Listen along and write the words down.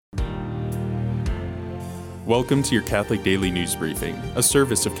Welcome to your Catholic Daily News Briefing, a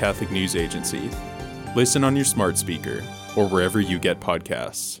service of Catholic News Agency. Listen on your smart speaker or wherever you get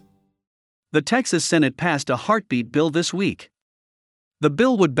podcasts. The Texas Senate passed a heartbeat bill this week. The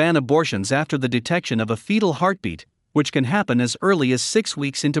bill would ban abortions after the detection of a fetal heartbeat, which can happen as early as 6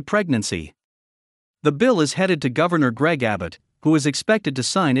 weeks into pregnancy. The bill is headed to Governor Greg Abbott, who is expected to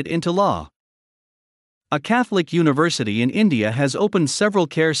sign it into law. A Catholic university in India has opened several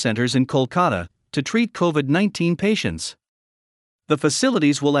care centers in Kolkata to treat COVID-19 patients. The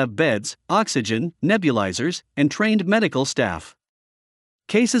facilities will have beds, oxygen, nebulizers, and trained medical staff.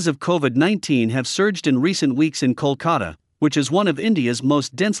 Cases of COVID-19 have surged in recent weeks in Kolkata, which is one of India's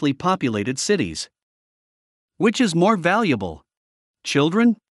most densely populated cities. Which is more valuable?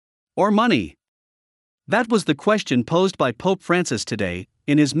 Children? Or money? That was the question posed by Pope Francis today,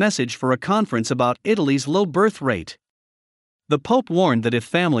 in his message for a conference about Italy's low birth rate. The Pope warned that if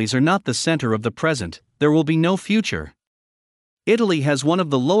families are not the center of the present, there will be no future. Italy has one of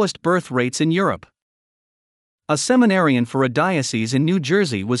the lowest birth rates in Europe. A seminarian for a diocese in New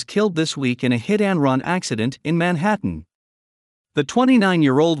Jersey was killed this week in a hit-and-run accident in Manhattan. The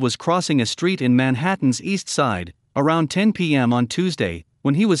 29-year-old was crossing a street in Manhattan's East Side, around 10 p.m. on Tuesday,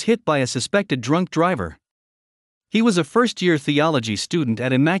 when he was hit by a suspected drunk driver. He was a first-year theology student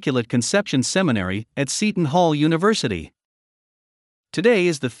at Immaculate Conception Seminary at Seton Hall University. Today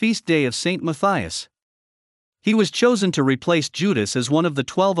is the feast day of Saint Matthias. He was chosen to replace Judas as one of the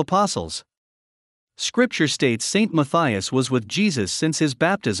 12 apostles. Scripture states Saint Matthias was with Jesus since his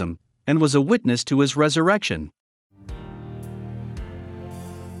baptism, and was a witness to his resurrection.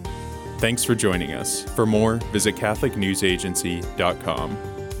 Thanks for joining us. For more, visit CatholicNewsAgency.com.